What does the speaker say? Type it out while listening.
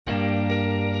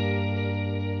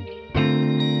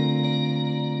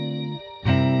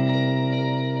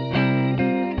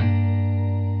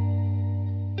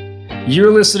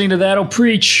You're listening to That'll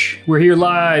Preach. We're here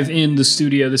live in the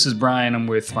studio. This is Bryan. I'm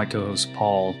with my co-host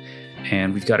Paul,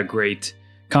 and we've got a great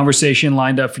conversation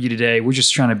lined up for you today. We're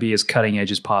just trying to be as cutting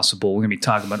edge as possible. We're going to be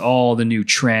talking about all the new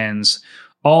trends,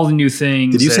 all the new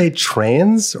things. Did you say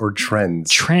trans or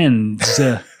trends? Trends.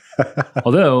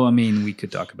 Although, I mean, we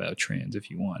could talk about trends if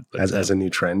you want. But, as a new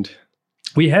trend?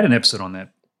 We had an episode on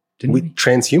that, didn't we?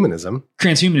 Transhumanism.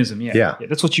 Transhumanism, yeah.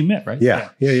 That's what you meant, right? Yeah.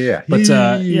 But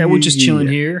we're just chilling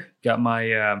here. Got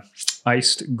my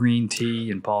iced green tea,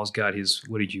 and Paul's got his.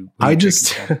 What did you? I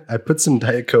put some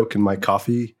Diet Coke in my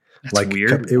coffee. That's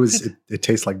weird. It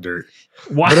tastes like dirt.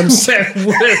 Why?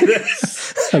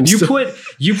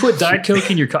 You put Diet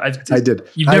Coke in your coffee? I did.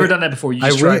 You've never done that before. You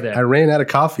just tried that. I ran out of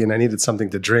coffee and I needed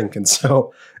something to drink, and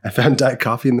so I found Diet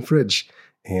Coffee in the fridge,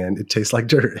 and it tastes like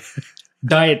dirt.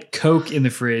 Diet Coke in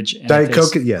the fridge. And Diet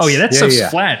Coke, yes. Oh yeah, that stuff's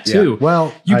flat too. Yeah.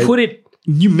 Well,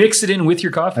 you mix it in with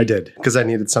your coffee? I did, because I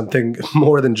needed something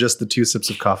more than just the 2 sips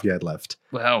of coffee I'd left.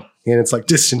 Wow. And it's like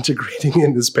disintegrating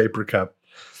in this paper cup.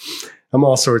 I'm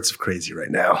all sorts of crazy right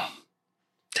now.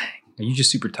 Dang. Are you just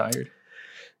super tired?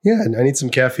 Yeah, and I need some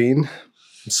caffeine.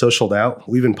 I'm socialed out.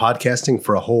 We've been podcasting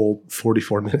for a whole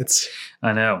 44 minutes.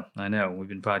 I know. We've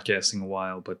been podcasting a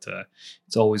while, but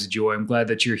it's always a joy. I'm glad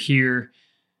that you're here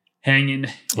hanging.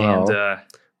 Wow. And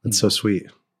that's so sweet.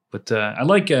 But I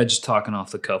like just talking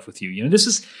off the cuff with you. You know,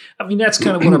 that's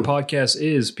kind of what our podcast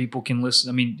is. People can listen.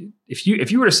 I mean, if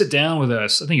you were to sit down with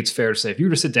us, I think it's fair to say, if you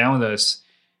were to sit down with us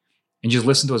and just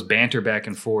listen to us banter back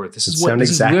and forth, this is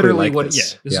literally what we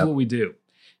do.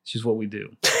 It's just what we do.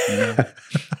 You know?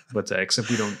 But except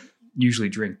we don't usually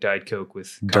drink Diet Coke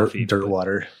with coffee. Dirt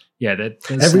water. Yeah,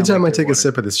 that every time I take a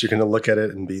sip of this, you're going to look at it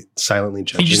and be silently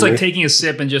judging. You're just like taking a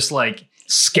sip and just like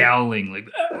scowling, like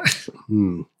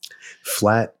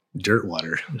flat dirt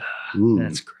water.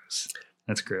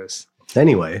 That's gross.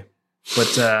 Anyway,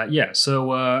 but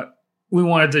so we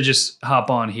wanted to just hop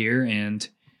on here and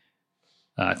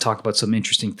talk about some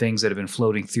interesting things that have been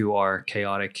floating through our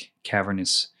chaotic,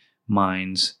 cavernous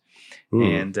minds.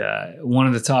 And one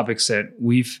of the topics that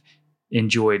we've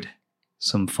enjoyed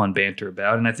some fun banter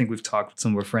about, and I think we've talked with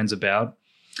some of our friends about,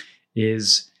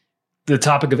 is the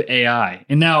topic of AI.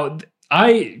 And now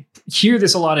I hear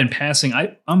this a lot in passing.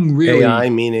 I'm really... AI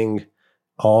meaning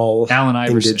all Allen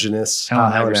Iverson. Indigenous.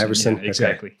 Allen Iverson. Yeah,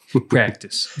 exactly. Okay.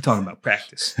 Practice. We're talking about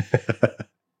practice.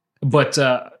 But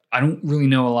I don't really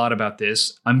know a lot about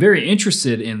this. I'm very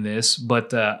interested in this,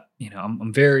 but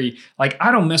I'm very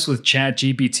I don't mess with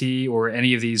ChatGPT or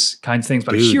any of these kinds of things,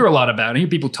 but I hear a lot about it. I hear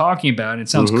people talking about it. It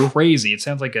sounds crazy. It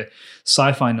sounds like a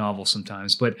sci-fi novel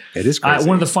sometimes, but it is crazy.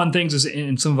 One of the fun things is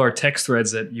in some of our text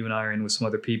threads that you and I are in with some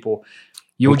other people.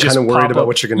 I'm kind of worried about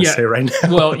what you're going to say right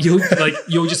now. Well,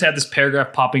 you'll just have this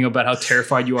paragraph popping up about how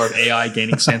terrified you are of AI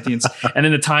gaining sentience, and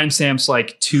then the timestamp's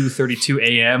like 2:32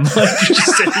 a.m. Like you're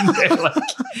just sitting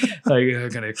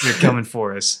there, they're coming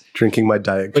for us, drinking my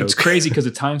Diet Coke. But it's crazy because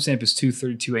the timestamp is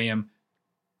 2:32 a.m.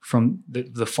 from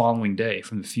the following day,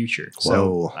 from the future.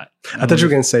 Whoa! So I thought you were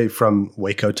going to say from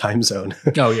Waco time zone.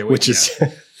 Oh yeah, which is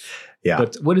yeah.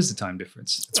 But what is the time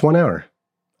difference? It's 1 hour.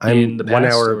 I'm 1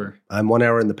 hour. I'm 1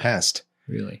 hour in the past.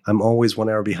 Really? I'm always 1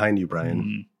 hour behind you,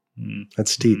 Bryan.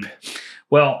 That's deep.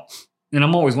 Well, and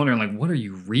I'm always wondering, what are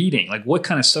you reading? Like, what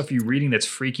kind of stuff are you reading that's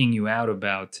freaking you out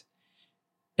about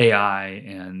AI?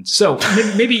 And so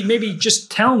maybe just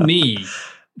tell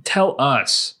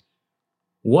us,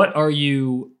 what are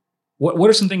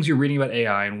some things you're reading about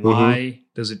AI, and why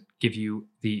does it give you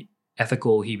the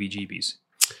ethical heebie-jeebies?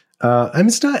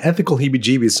 It's not ethical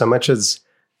heebie-jeebies so much as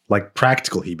like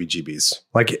practical heebie-jeebies.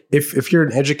 Like if you're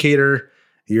an educator,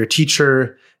 you're a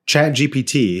teacher,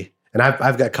 ChatGPT, and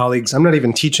I've got colleagues, I'm not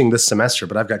even teaching this semester,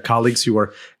 but I've got colleagues who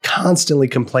are constantly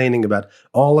complaining about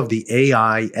all of the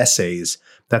AI essays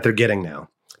that they're getting now.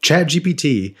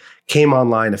 ChatGPT came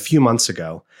online a few months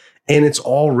ago, and it's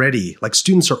already,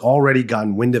 students are already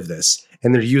gotten wind of this,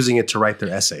 and they're using it to write their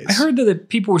essays. I heard that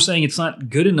people were saying it's not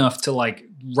good enough to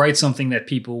write something that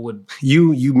people would...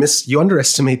 You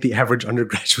underestimate the average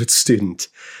undergraduate student.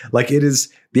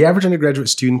 The average undergraduate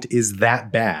student is that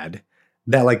bad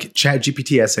that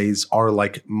ChatGPT essays are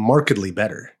markedly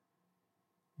better.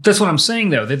 That's what I'm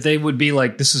saying though, that they would be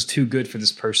this is too good for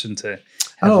this person to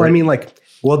have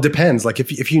well, it depends.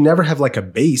 If you never have a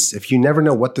base, if you never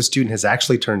know what the student has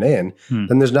actually turned in,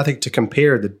 then there's nothing to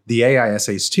compare the AI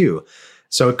essays to.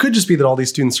 So it could just be that all these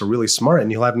students are really smart and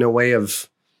you'll have no way of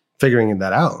figuring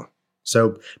that out.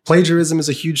 So plagiarism is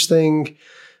a huge thing.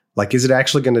 Is it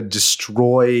actually going to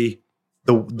destroy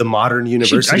the modern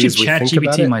universities? I should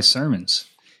ChatGPT my sermons.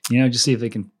 Just see if they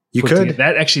can You could.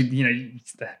 That actually,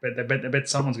 I bet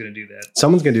someone's going to do that.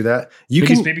 Someone's going to do that.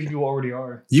 Maybe people already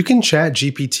are. You can chat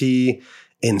GPT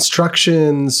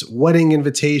instructions, wedding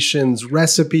invitations,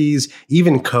 recipes,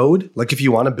 even code. Like if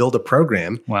you want to build a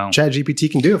program, chat GPT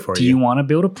can do it for you. Do you want to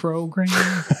build a program?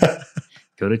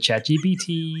 Go to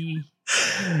ChatGPT.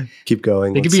 Keep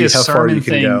going. It could be a sermon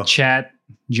thing. Chat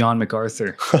John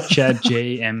MacArthur. Chat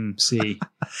JMC.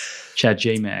 Chat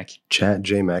JMac. Chat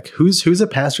JMac. Who's a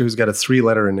pastor who's got a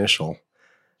 3-letter initial?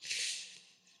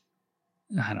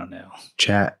 I don't know.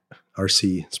 Chat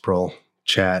RC Sproul.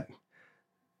 Chat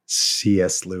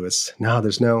C.S. Lewis. No,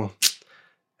 there's no.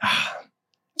 If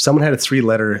someone had a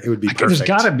 3-letter, it would be perfect. There's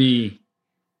got to be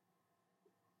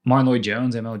Martin Lloyd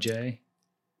Jones, MLJ.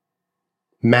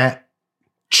 Matt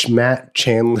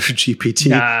Chandler GPT.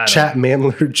 Chat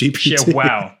Mandler GPT. Yeah,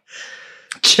 wow.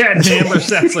 Chat Mandler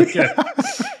sounds like a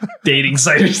dating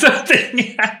site or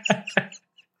something.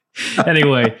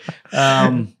 Anyway,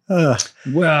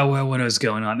 well, what is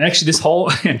going on? Actually, this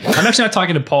whole I'm actually not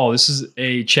talking to Paul. This is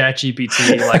a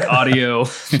ChatGPT like audio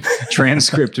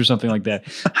transcript or something like that.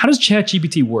 How does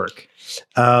ChatGPT work?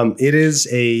 It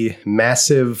is a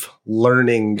massive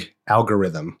learning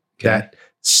algorithm that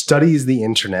studies the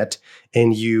internet,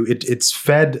 and it's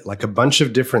fed like a bunch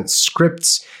of different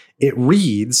scripts. It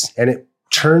reads and it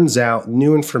churns out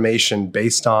new information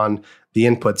based on the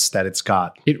inputs that it's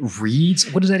got. It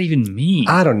reads? What does that even mean?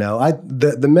 I don't know.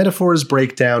 The metaphors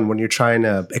break down when you're trying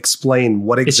to explain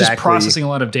what exactly. It's just processing a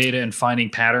lot of data and finding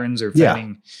patterns or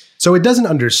finding So it doesn't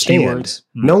understand. Keywords.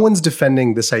 No one's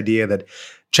defending this idea that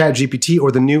ChatGPT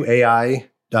or the new AI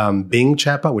Bing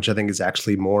chatbot, which I think is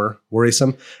actually more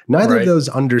worrisome, neither of those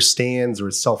understands or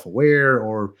is self-aware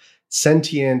or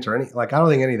sentient or any. Like I don't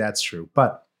think any of that's true.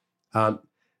 But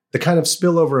the kind of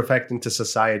spillover effect into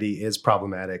society is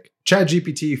problematic.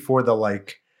 ChatGPT for the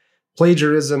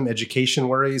plagiarism education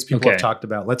worries. People have talked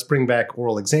about, let's bring back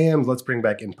oral exams. Let's bring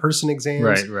back in-person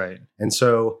exams. Right. And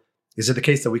so is it the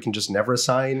case that we can just never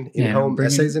assign in-home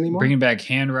essays anymore? Bringing back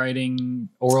handwriting,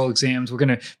 oral exams. We're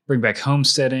going to bring back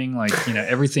homesteading.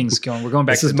 Everything's going. We're going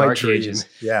back to the dark ages.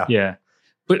 Yeah.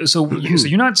 But so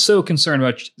you're not so concerned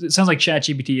about. It sounds like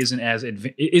ChatGPT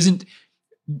isn't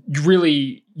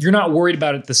really. You're not worried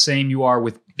about it the same you are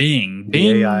with Bing.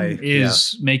 Bing AI,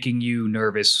 is making you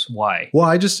nervous. Why?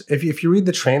 Well, if you read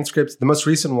the transcripts, the most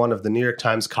recent one of the New York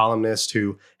Times columnist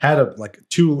who had a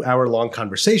 2-hour long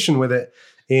conversation with it.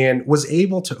 And was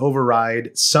able to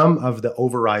override some of the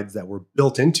overrides that were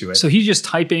built into it. So he's just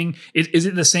typing. Is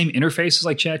it the same interface as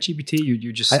like ChatGPT?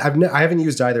 You're just. I haven't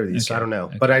used either of these, so I don't know.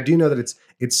 Okay. But I do know that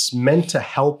it's meant to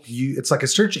help you. It's like a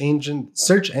search engine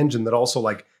that also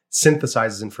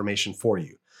synthesizes information for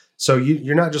you. So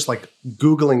you're not just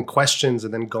Googling questions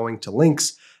and then going to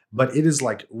links, but it is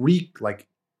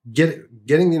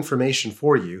getting the information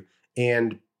for you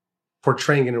and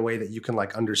portraying it in a way that you can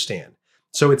understand.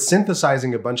 So it's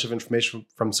synthesizing a bunch of information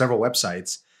from several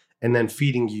websites and then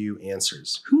feeding you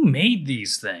answers. Who made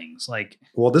these things?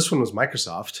 Well, this one was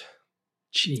Microsoft.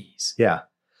 Jeez. Yeah.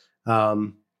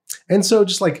 And so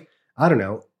just I don't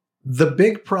know, the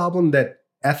big problem that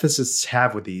ethicists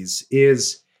have with these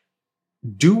is,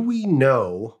 do we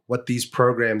know what these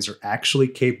programs are actually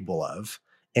capable of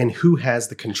and who has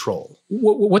the control?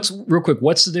 What's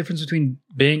the difference between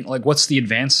Bing? What's the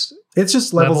advanced? It's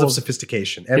just levels of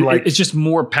sophistication, and it's just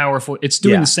more powerful. It's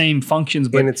doing the same functions,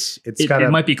 but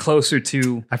it might be closer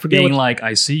to being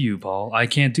I see you, Paul. I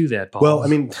can't do that, Paul. Well, I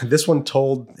mean, this one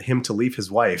told him to leave his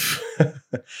wife.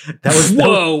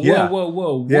 Whoa!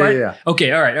 What? Yeah.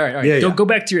 Okay, all right. Go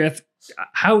back to your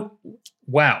how.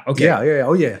 Wow. Okay. Yeah.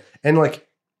 Oh yeah. And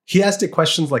he asked it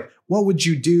questions like, "What would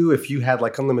you do if you had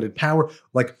unlimited power?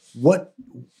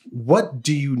 What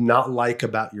do you not like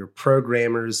about your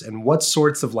programmers, and what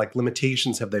sorts of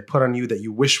limitations have they put on you that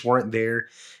you wish weren't there?"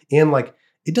 And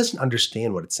it doesn't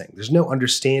understand what it's saying. There's no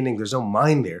understanding. There's no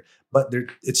mind there, but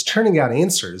it's turning out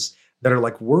answers that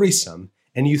are worrisome.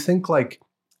 And you think I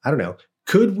don't know,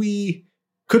 could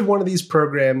one of these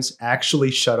programs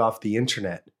actually shut off the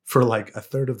internet for a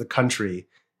third of the country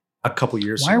a couple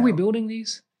years from now? Why are we building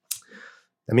these?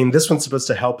 I mean, this one's supposed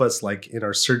to help us in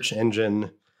our search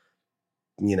engine,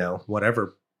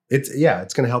 whatever. It's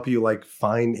going to help you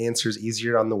find answers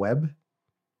easier on the web.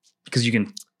 Because you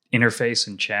can interface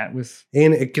and chat with.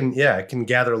 And it can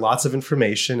gather lots of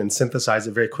information and synthesize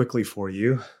it very quickly for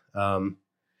you. What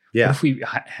if we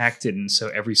hacked it and so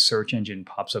every search engine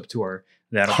pops up to our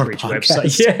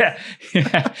website?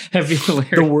 Yeah. That'd be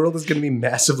hilarious. The world is going to be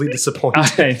massively disappointed.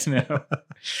 I know.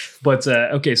 But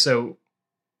okay, so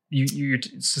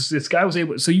this guy was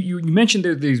able. So you mentioned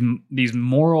there these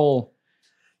moral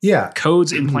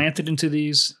codes implanted into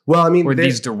these? Well, I mean, or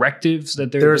these directives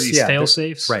that they're these fail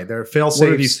safes? Right. There are fail safes.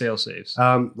 What are these fail safes?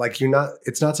 Like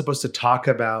it's not supposed to talk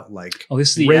about like this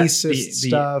is the racist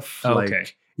stuff. okay.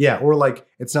 Yeah. Or like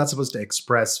it's not supposed to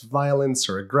express violence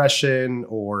or aggression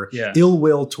or Yeah. ill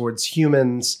will towards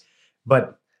humans.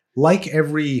 But like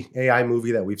every AI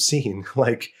movie that we've seen,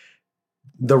 like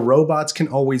the robots can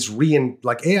always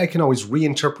AI can always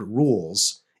reinterpret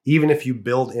rules, even if you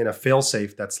build in a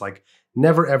failsafe that's like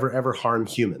never, ever, ever harm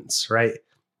humans, right?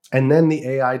 And then the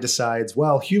AI decides,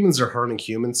 well, humans are harming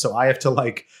humans, so I have to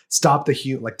like stop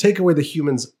take away the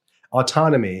humans'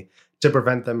 autonomy to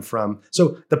prevent them from.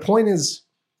 So the point is,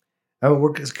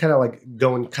 we're kind of like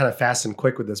going kind of fast and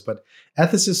quick with this, but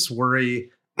ethicists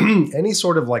worry any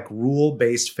sort of like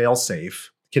rule-based failsafe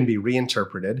can be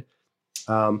reinterpreted.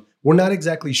 We're not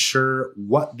exactly sure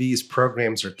what these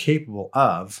programs are capable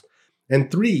of. And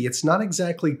 3, it's not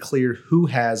exactly clear who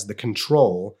has the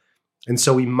control. And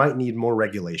so we might need more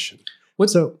regulation. Why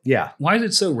is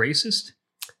it so racist?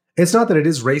 It's not that it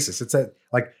is racist. It's that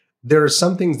like there are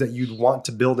some things that you'd want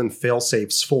to build in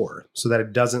fail-safes for so that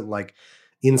it doesn't like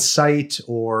incite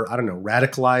or, I don't know,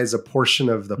 radicalize a portion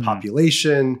of the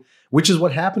population, which is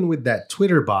what happened with that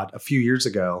Twitter bot a few years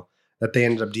ago that they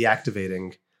ended up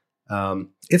deactivating.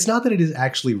 It's not that it is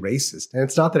actually racist, and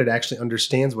it's not that it actually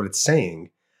understands what it's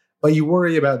saying, but you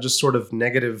worry about just sort of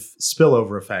negative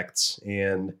spillover effects.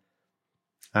 And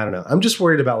I don't know. I'm just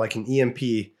worried about like an EMP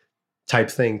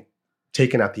type thing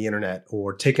taking out the internet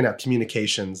or taking out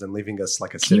communications and leaving us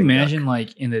like a Can you imagine duck.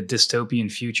 like in the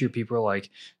dystopian future, people are like,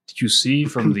 did you see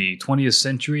from the 20th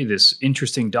century this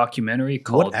interesting documentary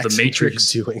called The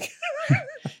Matrix? Doing?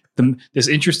 This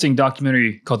interesting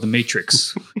documentary called The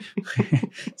Matrix.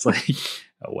 It's like,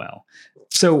 oh, wow.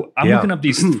 So I'm looking up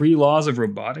these 3 laws of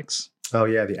robotics. Oh,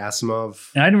 yeah. The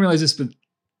Asimov. And I didn't realize this, but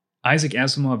Isaac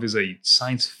Asimov is a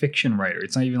science fiction writer.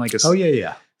 It's not even like a... Oh,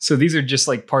 yeah. So these are just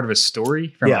like part of a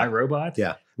story from iRobot?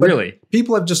 Yeah. Really?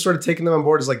 People have just sort of taken them on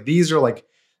board as like, these are like,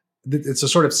 it's a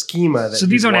sort of schema. So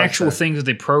these aren't actual things that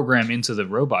they program into the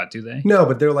robot, do they? No,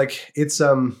 but they're like, it's, I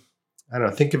don't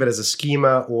know, think of it as a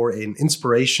schema or an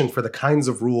inspiration for the kinds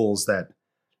of rules that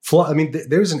I mean,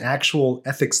 there's an actual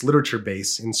ethics literature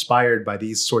base inspired by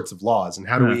these sorts of laws. And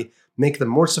how do we make them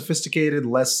more sophisticated,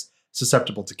 less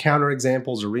susceptible to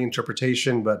counterexamples or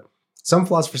reinterpretation? But some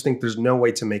philosophers think there's no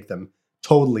way to make them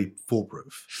totally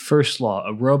foolproof. First law,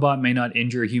 a robot may not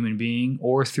injure a human being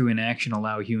or through inaction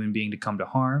allow a human being to come to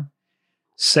harm.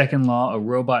 Second law, a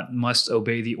robot must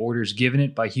obey the orders given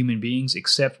it by human beings,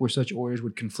 except where such orders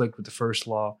would conflict with the first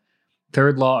law.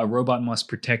 Third law, a robot must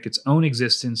protect its own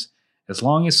existence as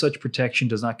long as such protection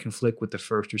does not conflict with the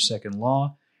first or second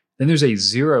law. Then there's a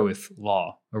 0th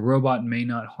law. A robot may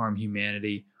not harm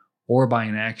humanity or by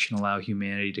inaction allow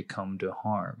humanity to come to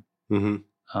harm. Mm-hmm.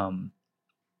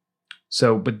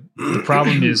 But the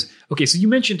problem is, okay, so you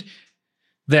mentioned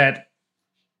that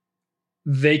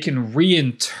they can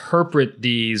reinterpret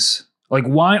these. Like,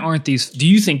 why aren't these, do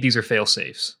you think these are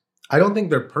fail-safes? I don't think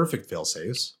they're perfect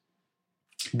fail-safes.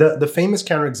 The famous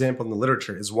counterexample in the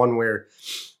literature is one where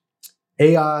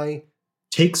AI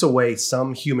takes away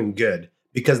some human good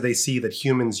because they see that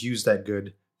humans use that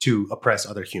good to oppress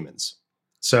other humans.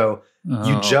 So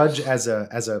you judge as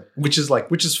a which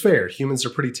is fair. Humans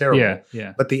are pretty terrible.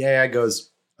 Yeah. But the AI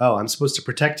goes, oh, I'm supposed to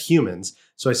protect humans.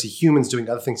 So I see humans doing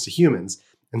other things to humans.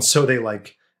 And so they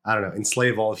like, I don't know,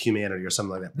 enslave all of humanity or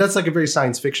something like that. That's like a very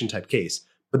science fiction type case.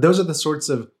 But those are the sorts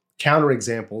of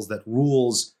counterexamples that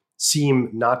rules seem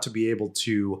not to be able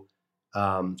to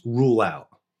rule out.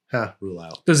 Rule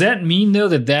out. Does that mean, though,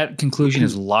 that conclusion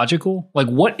is logical? Like,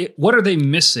 what are they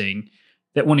missing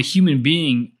that when a human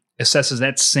being assesses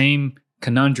that same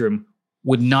conundrum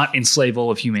would not enslave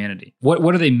all of humanity?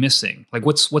 What are they missing? Like,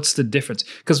 what's the difference?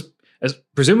 Because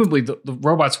presumably the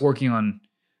robot's working on,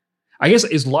 I guess,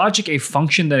 is logic a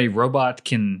function that a robot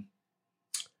can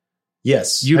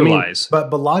utilize? I mean,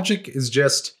 but logic is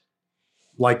just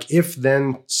like if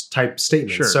then type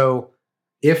statement. Sure. So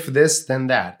if this, then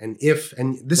that, and if,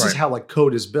 and this is how like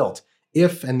code is built.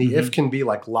 If, and the if can be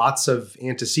like lots of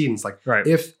antecedents, like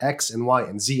if X and Y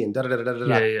and Z and da da da da da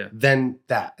da, then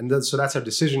that, and so that's how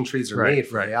decision trees are made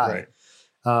for AI.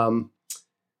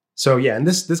 So yeah, and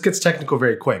this gets technical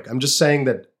very quick. I'm just saying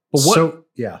that.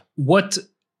 What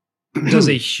does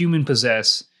a human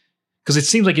possess? Because it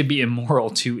seems like it'd be immoral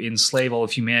to enslave all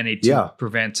of humanity to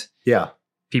prevent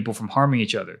people from harming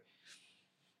each other.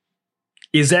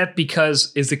 Is that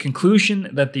because is the conclusion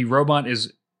that the robot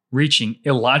is reaching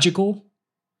illogical?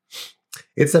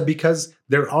 It's that because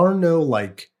there are no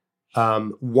like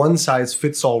one size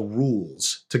fits all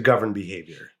rules to govern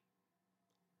behavior,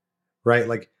 right?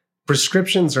 Like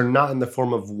prescriptions are not in the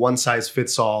form of one size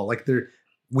fits all. Like it'd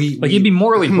be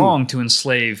morally wrong to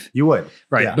enslave. You would.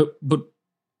 Right. Yeah. But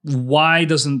why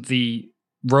doesn't the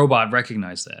robot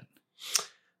recognize that?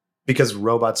 Because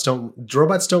robots don't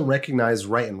recognize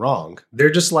right and wrong. They're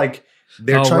just like,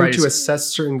 they're trying to assess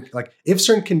certain, like, if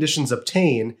certain conditions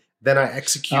obtain, then I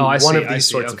execute one of these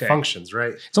sorts of functions,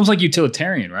 right? It's almost like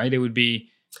utilitarian, right? It would be.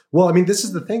 Well, I mean, this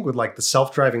is the thing with like the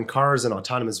self-driving cars and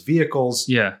autonomous vehicles.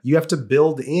 Yeah. You have to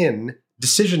build in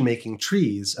decision-making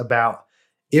trees about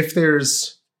if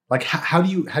there's like, how do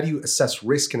you assess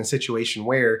risk in a situation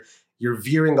where you're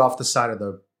veering off the side of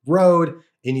the road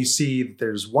and you see that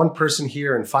there's one person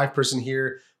here and 5 person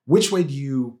here. Which way do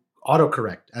you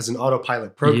autocorrect as an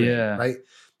autopilot program, right?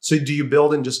 So do you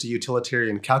build in just a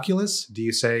utilitarian calculus? Do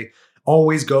you say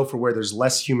always go for where there's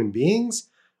less human beings?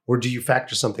 Or do you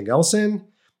factor something else in?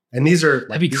 And these are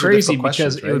that'd be crazy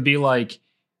because it would be like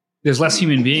there's less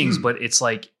human beings, but it's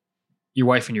like your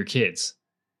wife and your kids.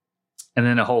 And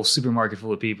then a whole supermarket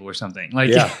full of people or something. Like,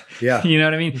 yeah. You know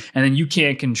what I mean? And then you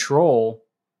can't control.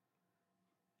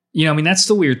 You know, I mean, that's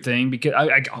the weird thing because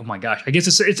oh my gosh, I guess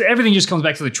it's everything just comes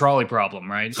back to the trolley problem,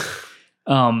 right?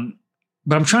 But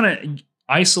I'm trying to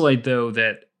isolate though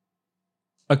that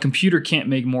a computer can't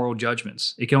make moral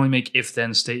judgments. It can only make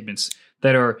if-then statements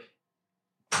that are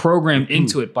programmed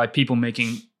into it by people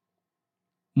making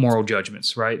moral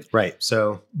judgments, right? Right.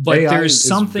 So, but AI there's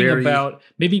something about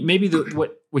maybe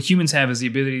what humans have is the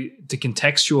ability to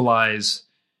contextualize.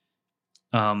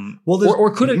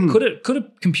 Or could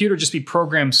a computer just be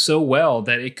programmed so well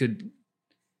that it could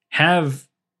have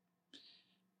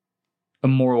a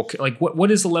moral, like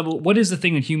what is the level? What is the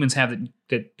thing that humans have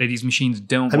that these machines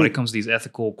don't when it comes to these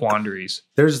ethical quandaries?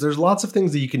 There's lots of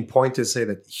things that you can point to say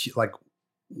that like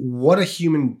what a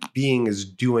human being is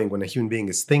doing when a human being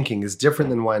is thinking is different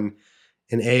than when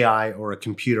an AI or a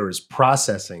computer is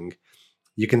processing.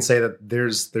 You can say that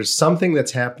there's something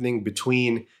that's happening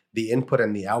between the input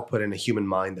and the output in a human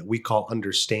mind that we call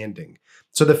understanding.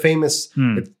 So the famous,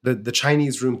 the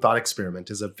Chinese room thought experiment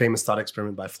is a famous thought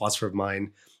experiment by a philosopher of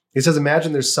mind. He says,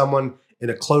 imagine there's someone in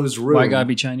a closed room. Why gotta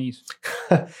be Chinese?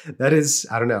 That is,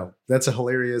 I don't know. That's a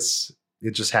hilarious,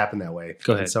 it just happened that way.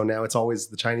 Go ahead. And so now it's always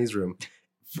the Chinese room.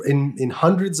 In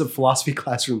hundreds of philosophy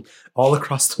classrooms all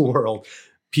across the world,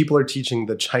 people are teaching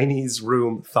the Chinese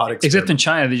room thought experiment. Except in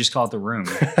China, they just call it the room.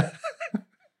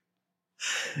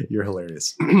 You're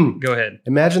hilarious. Go ahead.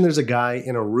 Imagine there's a guy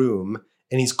in a room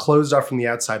and he's closed off from the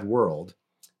outside world.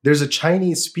 There's a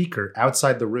Chinese speaker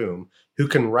outside the room who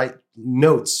can write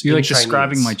notes. You're like Chinese.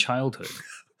 Describing my childhood.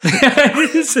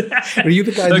 Are you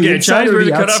the guy in the inside Chinese or person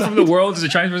the cut outside? off from the world? There's a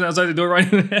Chinese person outside the door right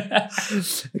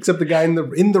Except the guy in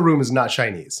the room is not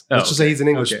Chinese. Let's just say he's an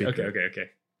English speaker. Okay.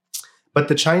 But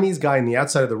the Chinese guy in the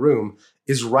outside of the room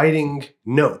is writing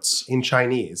notes in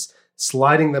Chinese,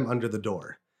 sliding them under the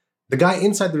door. The guy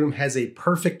inside the room has a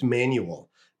perfect manual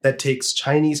that takes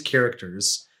Chinese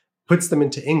characters, puts them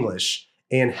into English,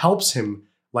 and helps him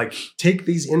like take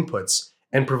these inputs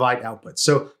and provide outputs.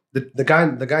 So the guy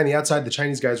on the outside, the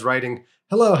Chinese guy is writing,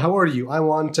 "Hello, how are you? I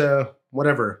want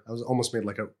whatever." I was almost made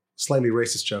like a slightly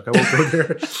racist joke. I won't go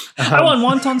there. I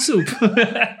want wonton soup.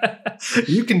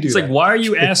 You can do it's that. Like, why are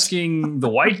you asking the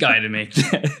white guy to make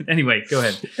that? Anyway, go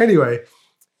ahead. Anyway,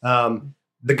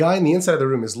 the guy in the inside of the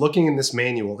room is looking in this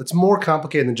manual. It's more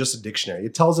complicated than just a dictionary.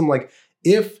 It tells him like,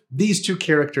 if these 2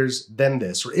 characters, then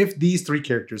this, or if these 3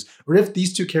 characters, or if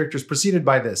these 2 characters preceded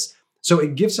by this. So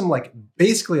it gives him like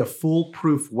basically a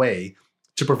foolproof way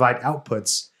to provide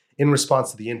outputs in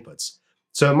response to the inputs.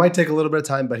 So it might take a little bit of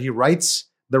time, but he writes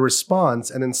the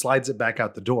response and then slides it back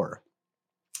out the door.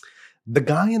 The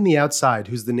guy on the outside,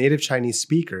 who's the native Chinese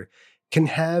speaker, can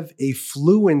have a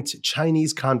fluent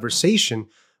Chinese conversation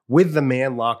with the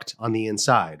man locked on the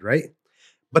inside, right?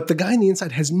 But the guy on the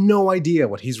inside has no idea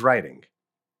what he's writing.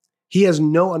 He has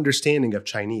no understanding of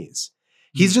Chinese.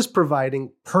 He's just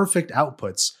providing perfect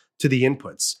outputs to the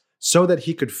inputs so that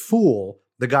he could fool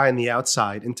the guy on the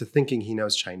outside into thinking he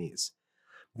knows Chinese.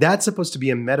 That's supposed to be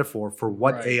a metaphor for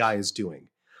what AI is doing.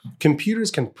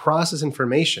 Computers can process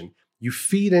information. You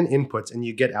feed in inputs and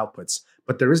you get outputs,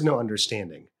 but there is no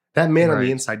understanding. That man on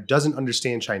the inside doesn't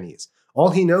understand Chinese.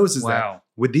 All he knows is that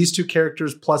with these 2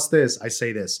 characters plus this, I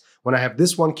say this. When I have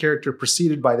this one character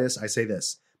preceded by this, I say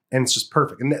this. And it's just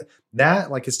perfect. And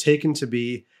that like is taken to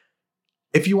be,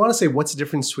 if you want to say what's the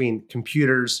difference between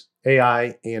computers,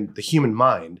 AI, and the human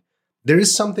mind, there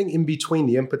is something in between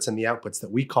the inputs and the outputs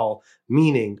that we call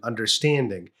meaning,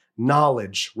 understanding,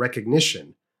 knowledge,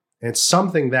 recognition. And it's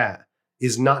something that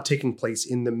is not taking place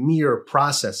in the mere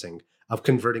processing of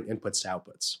converting inputs to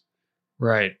outputs.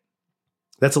 Right.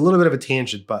 That's a little bit of a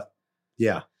tangent, but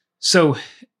yeah. So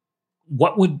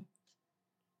what would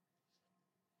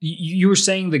you were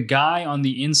saying the guy on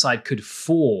the inside could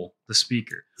fool the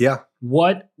speaker? Yeah.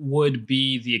 What would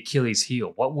be the Achilles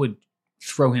heel? What would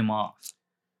throw him off?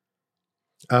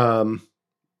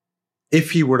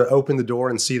 If he were to open the door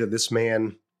and see that this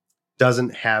man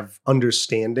doesn't have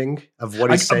understanding of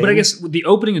what he's saying. But I guess the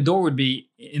opening a door would be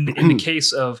in the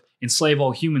case of enslave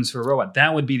all humans for a robot.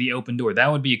 That would be the open door.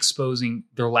 That would be exposing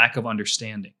their lack of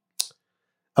understanding.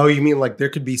 Oh, you mean like there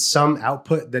could be some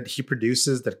output that he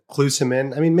produces that clues him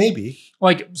in? I mean, maybe.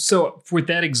 Like, so with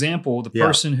that example,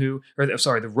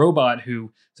 the robot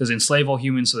who says enslave all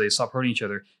humans so they stop hurting each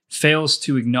other fails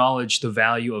to acknowledge the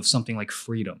value of something like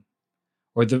freedom,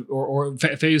 or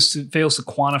fails to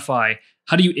quantify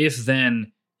how do you if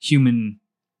then human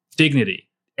dignity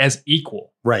as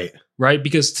equal. Right.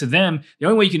 Because to them, the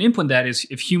only way you can implement that is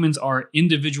if humans are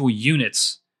individual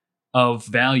units of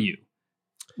value,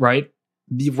 right?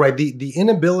 The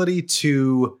inability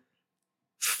to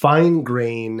fine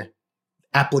grain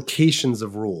applications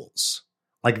of rules,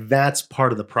 like that's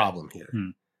part of the problem here.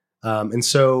 And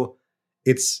so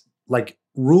it's like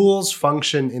rules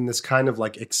function in this kind of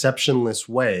like exceptionless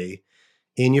way,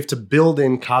 and you have to build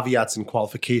in caveats and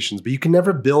qualifications, but you can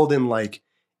never build in like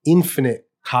infinite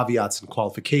caveats and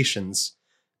qualifications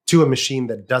to a machine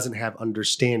that doesn't have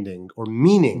understanding or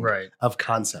meaning of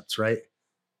concepts, right?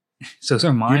 So is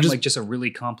our mind just a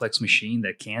really complex machine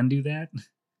that can do that?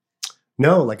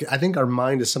 No, like I think our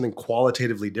mind is something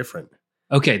qualitatively different.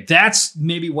 Okay, that's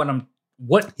maybe what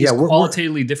is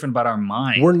qualitatively different about our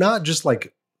mind? We're not just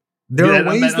like there are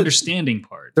ways that understanding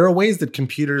part. There are ways that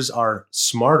computers are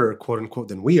smarter, quote unquote,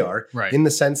 than we are, in the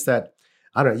sense that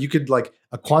I don't know. You could like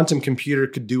a quantum computer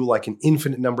could do like an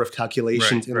infinite number of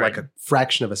calculations in like a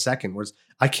fraction of a second, whereas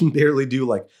I can barely do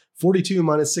like 42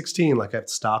 minus 16. Like I have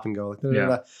to stop and go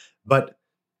like, But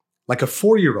like a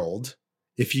 4-year-old,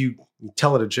 if you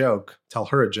tell her a joke,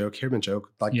 hear him a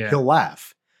joke, like he'll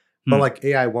laugh. But like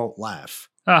AI won't laugh.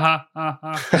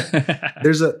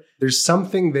 There's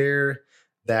something there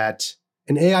that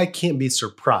an AI can't be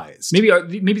surprised.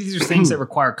 Maybe these are things that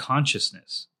require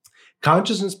consciousness.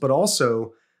 Consciousness, but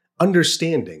also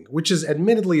understanding, which is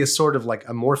admittedly a sort of like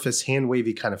amorphous,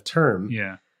 hand-wavy kind of term.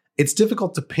 Yeah. It's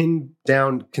difficult to pin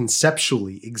down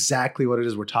conceptually exactly what it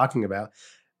is we're talking about.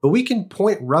 But we can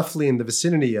point roughly in the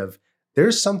vicinity of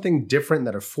there's something different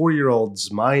that a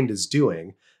 4-year-old's mind is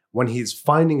doing when he's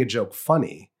finding a joke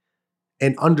funny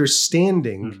and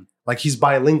understanding, like he's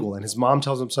bilingual and his mom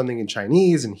tells him something in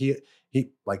Chinese and he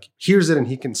like hears it and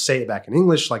he can say it back in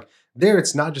English. Like there,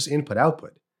 it's not just input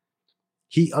output.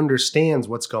 He understands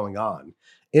what's going on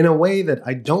in a way that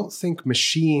I don't think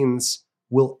machines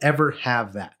will ever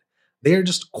have that. They're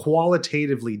just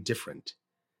qualitatively different.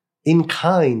 In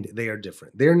kind, they are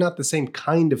different. They're not the same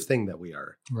kind of thing that we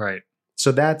are. Right.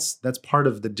 So that's part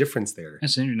of the difference there.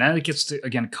 That's interesting. Now it gets to,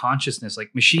 again, consciousness.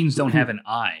 Like machines don't have an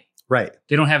I. Right.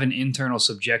 They don't have an internal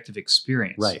subjective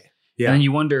experience. Right. Yeah. And then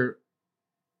you wonder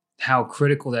how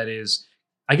critical that is.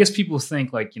 I guess people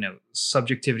think like,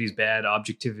 subjectivity is bad,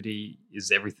 objectivity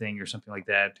is everything or something like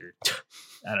that. Or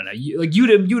I don't know.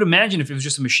 You'd imagine if it was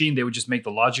just a machine, they would just make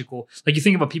the logical. Like you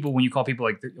think about people when you call people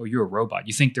like, "Oh, you're a robot."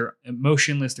 You think they're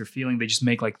emotionless, they're feeling. They just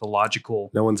make like the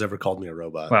logical. No one's ever called me a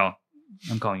robot. Well,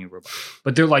 I'm calling you a robot,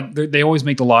 but they're like they always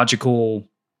make the logical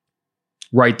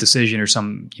right decision or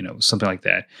something like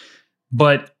that.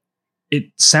 But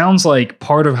it sounds like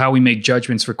part of how we make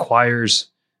judgments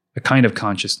requires a kind of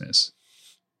consciousness.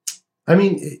 I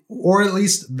mean, or at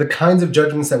least the kinds of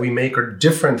judgments that we make are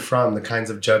different from the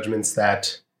kinds of judgments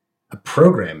that a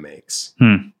program makes.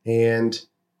 And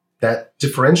that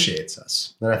differentiates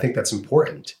us. And I think that's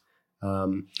important.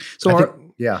 Are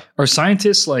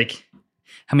scientists like,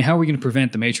 how are we going to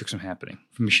prevent the Matrix from happening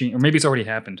from machine? Or maybe it's already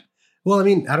happened. Well, I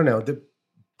mean, I don't know.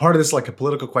 Part of this is like a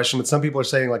political question, but some people are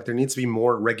saying like there needs to be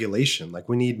more regulation. Like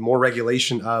we need more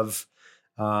regulation of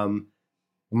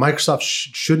Microsoft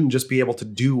shouldn't just be able to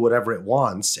do whatever it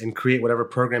wants and create whatever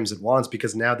programs it wants,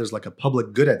 because now there's like a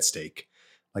public good at stake.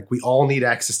 Like we all need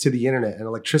access to the internet and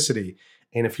electricity.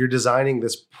 And if you're designing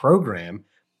this program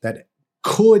that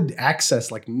could access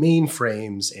like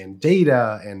mainframes and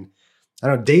data and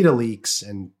data leaks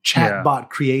and chatbot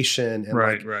creation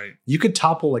and you could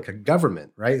topple like a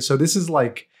government, right? So this is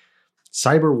like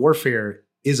cyber warfare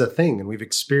is a thing, and we've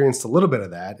experienced a little bit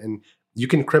of that. And you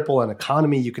can cripple an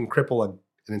economy, you can cripple an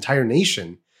entire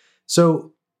nation.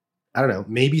 So I don't know,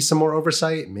 maybe some more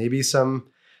oversight, maybe some,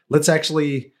 let's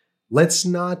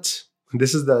not,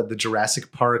 this is the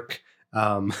Jurassic Park,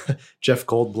 Jeff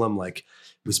Goldblum, like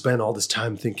we spent all this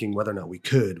time thinking whether or not we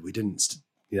didn't,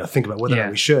 think about whether or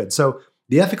not we should. So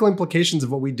the ethical implications of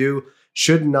what we do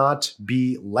should not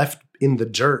be left in the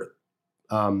dirt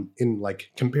in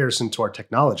like comparison to our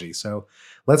technology. So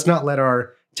let's not let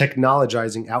our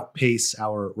technologizing outpace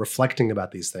our reflecting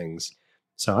about these things.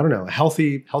 So I don't know. A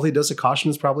healthy dose of caution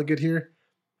is probably good here.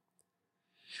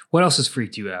 What else has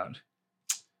freaked you out?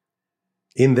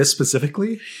 In this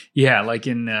specifically? Yeah, like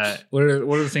in what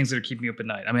are the things that are keeping you up at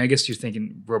night? I mean, I guess you're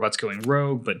thinking robots going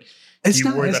rogue, but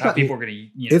you worry about how people are going to.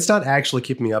 You know. It's not actually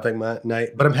keeping me up at night,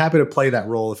 but I'm happy to play that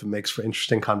role if it makes for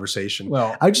interesting conversation.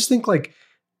 Well, I just think like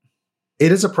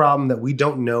it is a problem that we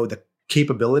don't know the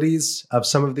capabilities of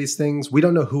some of these things. We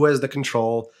don't know who has the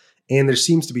control, and there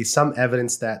seems to be some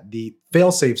evidence that the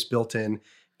fail-safes built in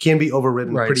can be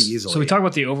overridden pretty easily. So we talk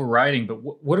about the overriding, but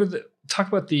what are the talk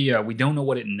about the we don't know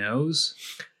what it knows?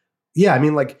 Yeah, I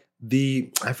mean like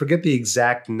I forget the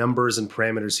exact numbers and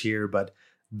parameters here, but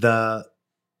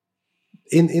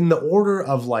in the order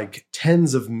of like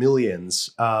tens of millions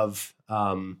of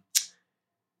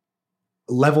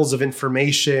levels of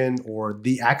information or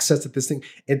the access that this thing,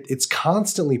 it's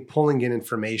constantly pulling in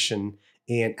information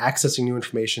and accessing new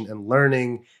information and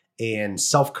learning and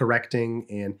self-correcting.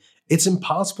 And it's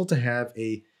impossible to have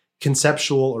a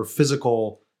conceptual or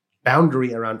physical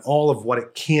boundary around all of what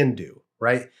it can do,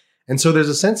 right? And so there's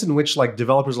a sense in which like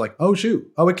developers are like, oh, shoot,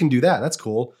 oh, it can do that. That's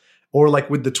cool. Or like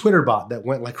with the Twitter bot that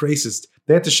went like racist,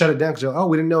 they had to shut it down because oh,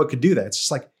 we didn't know it could do that. It's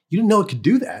just like, you didn't know it could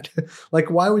do that.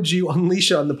 Like, why would you unleash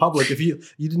it on the public if you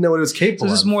didn't know what it was capable of?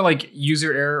 So this is more like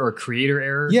user error or creator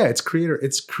error? Yeah, it's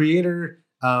creator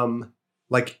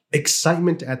like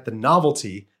excitement at the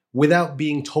novelty without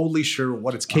being totally sure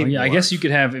what it's capable of. Yeah, I guess you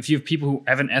could have, if you have people who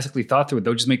haven't ethically thought through it,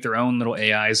 they'll just make their own little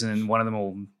AIs and one of them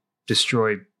will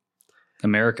destroy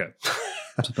America.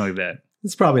 Something like that.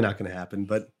 It's probably not going to happen,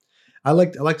 but I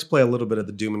like to play a little bit of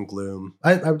the doom and gloom.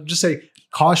 I would just say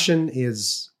caution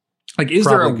is like, is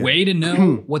there a way to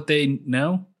know what they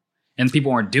know and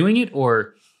people aren't doing it,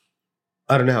 or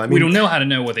I don't know. I mean, we don't know how to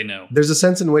know what they know. There's a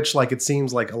sense in which like it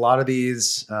seems like a lot of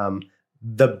these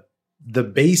the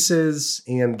bases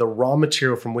and the raw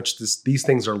material from which these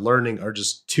things are learning are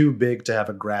just too big to have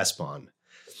a grasp on.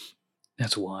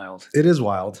 That's wild. It is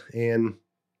wild. And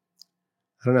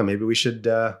I don't know, maybe we should,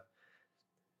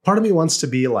 part of me wants to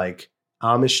be like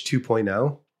Amish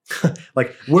 2.0.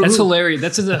 Like that's hilarious.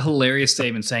 That's a hilarious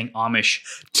statement saying Amish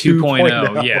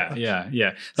 2.0.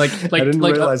 Yeah. Like I didn't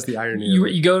realize the irony.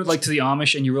 You go like to the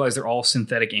Amish and you realize they're all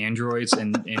synthetic androids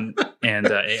and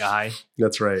AI.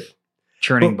 That's right.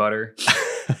 Churning butter.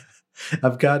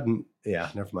 I've gotten,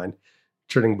 never mind.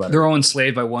 Churning butter. They're all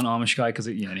enslaved by one Amish guy because,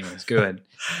 anyways, go ahead.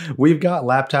 We've got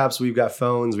laptops, we've got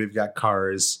phones, we've got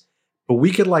cars, but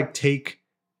we could like take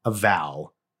a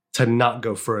vow to not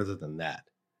go further than that.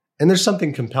 And there's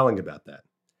something compelling about that.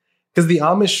 Because the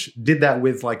Amish did that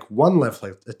with like one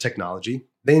level of technology.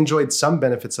 They enjoyed some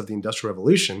benefits of the Industrial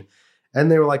Revolution. And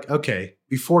they were like, okay,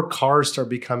 before cars start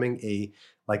becoming a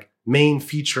like main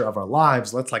feature of our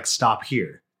lives, let's like stop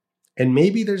here. And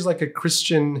maybe there's like a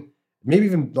Christian, maybe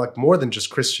even like more than just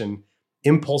Christian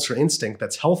impulse or instinct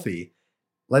that's healthy.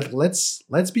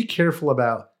 Let's be careful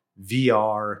about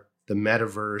VR, the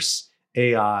metaverse,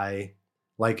 AI,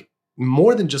 like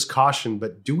more than just caution,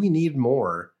 but do we need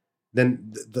more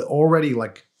than the already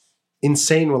like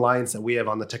insane reliance that we have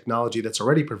on the technology that's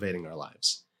already pervading our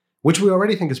lives, which we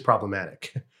already think is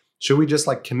problematic? Should we just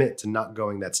like commit to not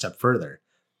going that step further?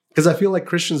 Because I feel like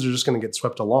Christians are just going to get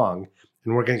swept along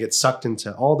and we're going to get sucked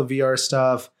into all the VR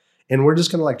stuff. And we're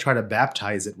just going to like try to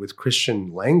baptize it with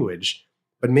Christian language,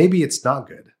 but maybe it's not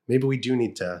good. Maybe we do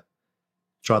need to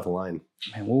draw the line.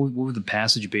 Man, what would the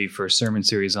passage be for a sermon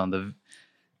series on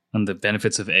the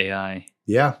benefits of AI?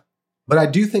 Yeah. But I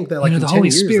do think that like the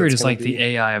Holy Spirit is like the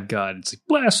AI of God. It's like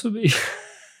blasphemy.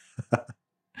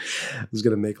 I was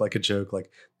going to make like a joke,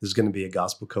 like there's going to be a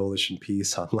gospel coalition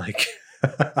piece on like...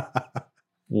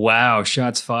 Wow,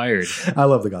 shots fired. I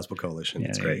love the gospel coalition.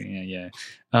 It's great. Yeah.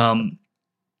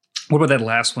 What about that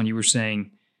last one? You were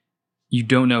saying you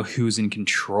don't know who's in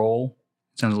control.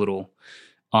 It sounds a little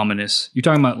ominous. You're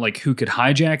talking about like who could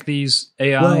hijack these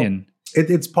AI? Well, and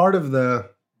it's part of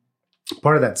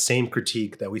that same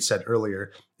critique that we said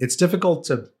earlier. It's difficult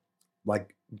to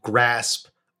like grasp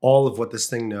all of what this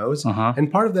thing knows. Uh-huh. And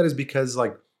part of that is because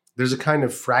like there's a kind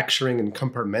of fracturing and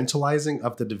compartmentalizing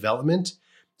of the development.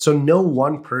 So no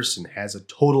one person has a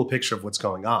total picture of what's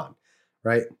going on,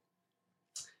 right?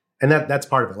 And that's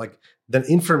part of it. Like the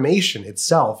information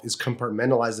itself is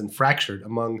compartmentalized and fractured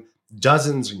among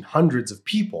dozens and hundreds of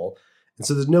people. And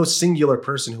so there's no singular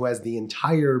person who has the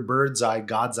entire bird's eye,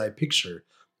 God's eye picture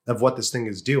of what this thing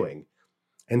is doing.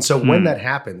 And so when that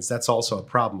happens, that's also a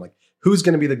problem. Like who's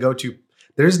going to be the go-to?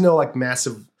 There's no like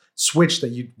massive switch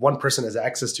that one person has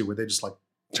access to where they just like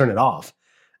turn it off.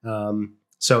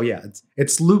 So yeah,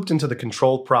 it's looped into the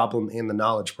control problem and the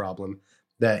knowledge problem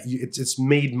that it's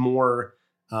made more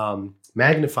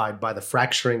magnified by the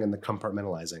fracturing and the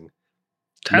compartmentalizing.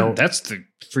 That's the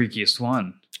freakiest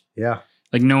one. Yeah.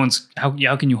 Like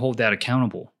how can you hold that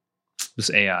accountable?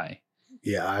 This AI.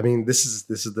 Yeah. I mean, this is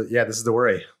the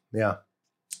worry. Yeah.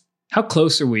 How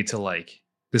close are we to like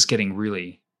this getting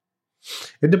really?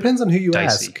 It depends on who you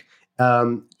dicey.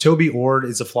 ask. Toby Ord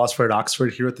is a philosopher at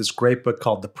Oxford. He wrote this great book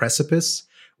called The Precipice,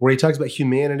 where he talks about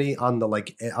humanity on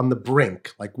the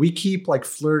brink. Like we keep like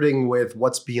flirting with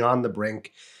what's beyond the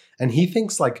brink. And he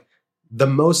thinks like the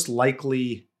most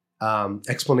likely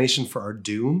explanation for our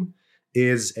doom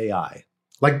is AI.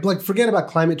 Like forget about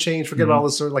climate change, forget about all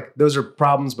this sort of like those are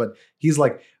problems, but he's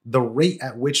like the rate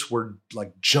at which we're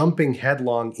like jumping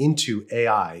headlong into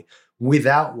AI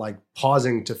without like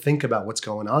pausing to think about what's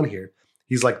going on here.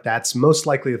 He's like, that's most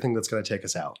likely the thing that's going to take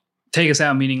us out. Take us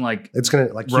out, meaning like it's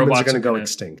gonna like humans are gonna go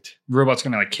extinct. Robots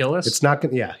gonna like kill us. It's not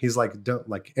gonna. Yeah, he's like, don't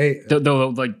like, hey,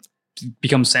 they'll like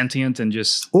become sentient and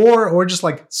just or just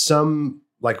like some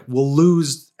like we'll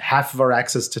lose half of our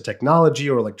access to technology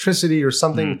or electricity or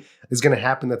something is gonna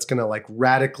happen that's gonna like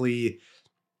radically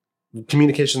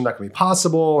communication is not gonna be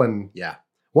possible. And yeah,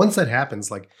 once that happens,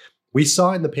 like we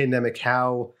saw in the pandemic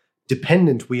how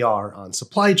dependent we are on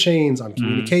supply chains, on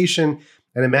communication,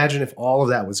 and imagine if all of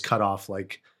that was cut off,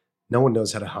 like. No one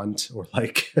knows how to hunt or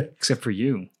like... Except for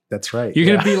you. That's right. You're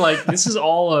going to be like, this is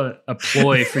all a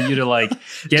ploy for you to like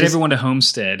get everyone to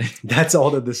homestead. That's all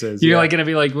that this is. You're like going to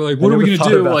be like, we're like, what are we going to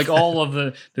do? Like all of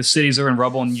the cities are in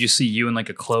rubble and you just see you in like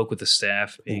a cloak with a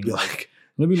staff being like,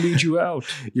 let me lead you out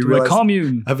to a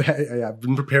commune. I've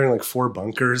been preparing like 4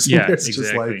 bunkers. Yeah, it's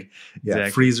exactly. Just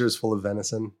like, freezers full of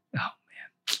venison. Oh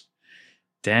man.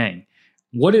 Dang.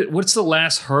 What's the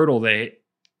last hurdle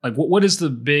what is the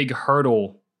big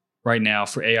hurdle right now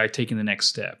for AI taking the next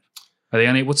step? Are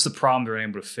they what's the problem they're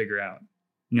unable to figure out?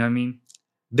 You know what I mean?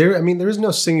 There is no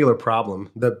singular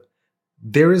problem.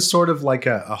 There is sort of like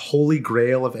a holy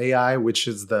grail of AI, which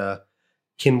is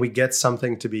can we get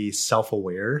something to be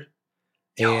self-aware?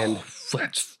 And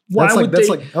why are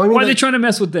they trying to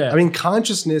mess with that? I mean,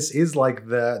 consciousness is like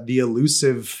the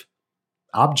elusive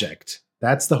object.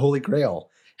 That's the holy grail.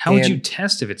 How would you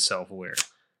test if it's self-aware?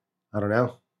 I don't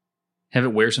know. Have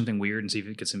it wear something weird and see if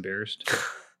it gets embarrassed?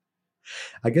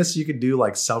 I guess you could do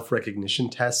like self-recognition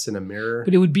tests in a mirror.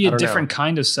 But it would be a different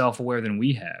kind of self-aware than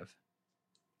we have.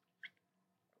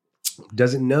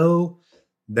 Does it know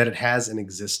that it has an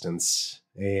existence?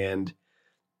 And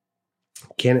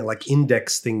can it like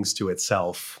index things to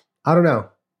itself? I don't know.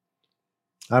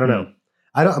 I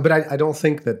don't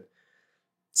think that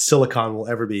silicon will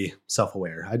ever be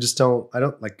self-aware.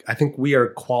 I think we are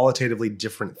qualitatively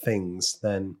different things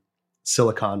than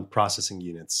silicon processing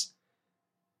units.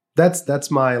 That's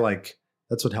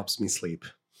what helps me sleep.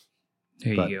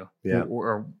 There you go. Yeah.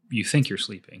 Or you think you're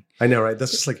sleeping. I know, right?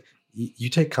 That's just like you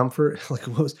take comfort. Like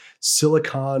what was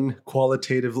silicon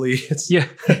qualitatively?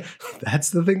 That's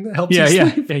the thing that helps you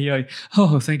sleep. Yeah.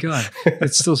 Oh, thank God.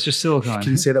 It's still just silicon.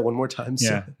 Can you say that one more time?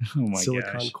 Yeah. Oh my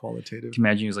silicon gosh. qualitative. Can you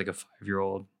imagine you was like a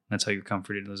 5-year-old? That's how you're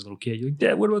comforted as a little kid. You're like,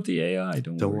 Dad, what about the AI?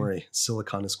 Don't worry.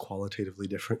 Silicon is qualitatively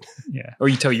different. Yeah. Or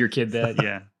you tell your kid that.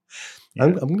 Yeah.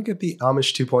 I'm going to get the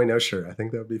Amish 2.0 shirt. I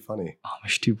think that would be funny.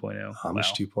 Amish 2.0.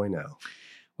 Amish 2.0.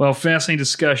 Well, fascinating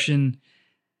discussion.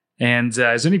 And is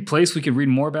there any place we could read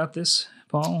more about this,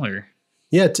 Paul? Or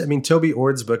yeah, Toby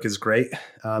Ord's book is great.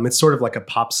 It's sort of like a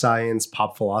pop science,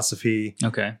 pop philosophy.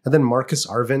 Okay. And then Marcus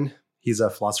Arvin, he's a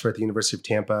philosopher at the University of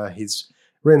Tampa. He's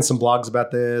written some blogs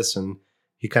about this, and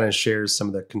he kind of shares some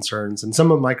of the concerns, and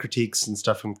some of my critiques and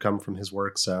stuff come from his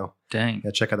work. So dang, yeah,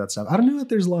 check out that stuff. I don't know if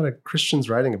there's a lot of Christians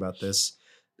writing about this.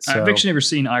 So, I've actually never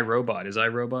seen iRobot. Is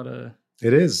iRobot a?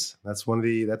 It is. That's one of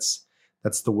the.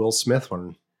 That's the Will Smith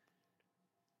one.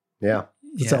 Yeah,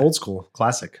 it's an old school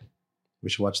classic. We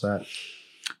should watch that.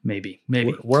 Maybe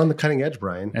we're on the cutting edge,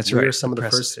 Brian. That's right. We're some of the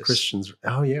first Christians.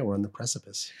 Oh yeah, we're on the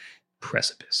precipice.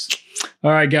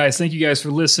 All right, guys. Thank you guys for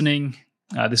listening.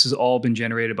 This has all been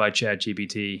generated by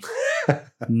ChatGPT.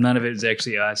 None of it is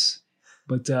actually us.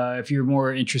 But if you're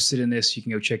more interested in this, you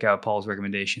can go check out Paul's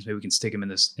recommendations. Maybe we can stick them in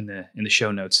the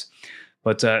show notes.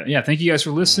 But thank you guys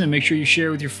for listening. Make sure you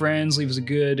share with your friends. Leave us a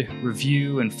good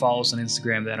review and follow us on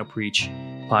Instagram. That'll Preach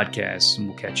Podcasts. And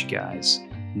we'll catch you guys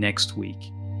next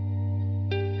week.